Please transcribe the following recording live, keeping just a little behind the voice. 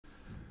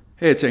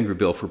Hey, it's Angry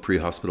Bill for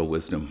Pre-Hospital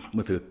Wisdom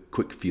with a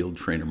quick field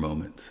trainer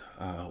moment.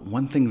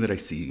 One thing that I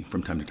see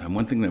from time to time,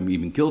 one thing that I'm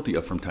even guilty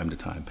of from time to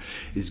time,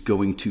 is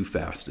going too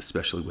fast,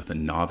 especially with a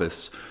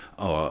novice,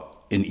 an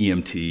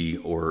EMT,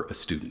 or a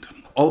student.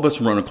 All of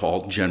us run a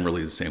call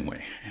generally the same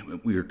way.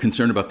 We are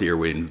concerned about the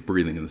airway and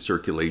breathing and the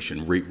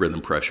circulation, rate,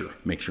 rhythm, pressure.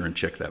 Make sure and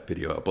check that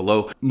video out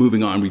below.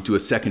 Moving on, we do a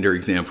secondary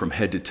exam from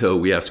head to toe.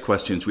 We ask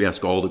questions. We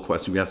ask all the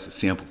questions. We ask the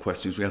sample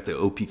questions. We ask the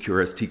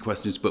OPQRST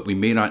questions, but we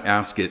may not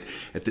ask it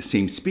at the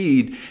same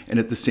speed and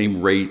at the same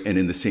rate and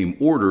in the same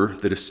order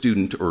that a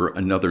student or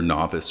another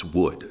novice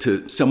would.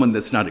 To someone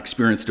that's not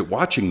experienced at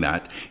watching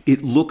that,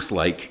 it looks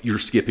like you're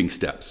skipping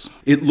steps.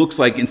 It looks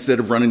like instead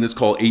of running this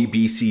call A,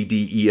 B, C,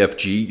 D, E, F,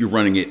 G, you're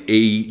running it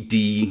A,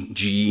 D,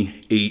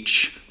 G,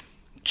 H,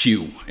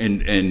 Q,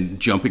 and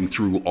jumping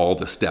through all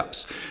the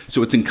steps.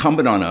 So it's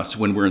incumbent on us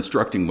when we're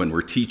instructing, when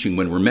we're teaching,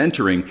 when we're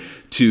mentoring,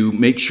 to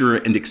make sure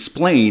and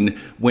explain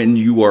when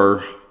you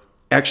are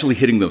actually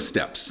hitting those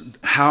steps.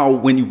 How,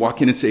 when you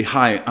walk in and say,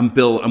 "Hi, I'm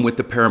Bill, I'm with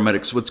the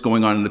paramedics, what's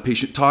going on?" and the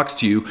patient talks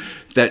to you,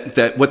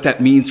 what that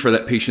means for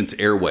that patient's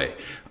airway,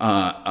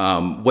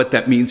 what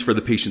that means for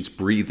the patient's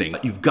breathing.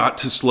 You've got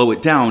to slow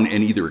it down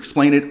and either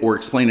explain it or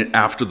explain it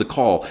after the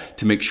call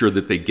to make sure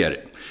that they get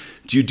it.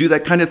 Do you do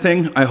that kind of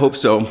thing? I hope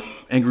so.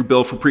 Angry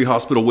Bill for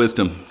Pre-Hospital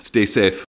Wisdom. Stay safe.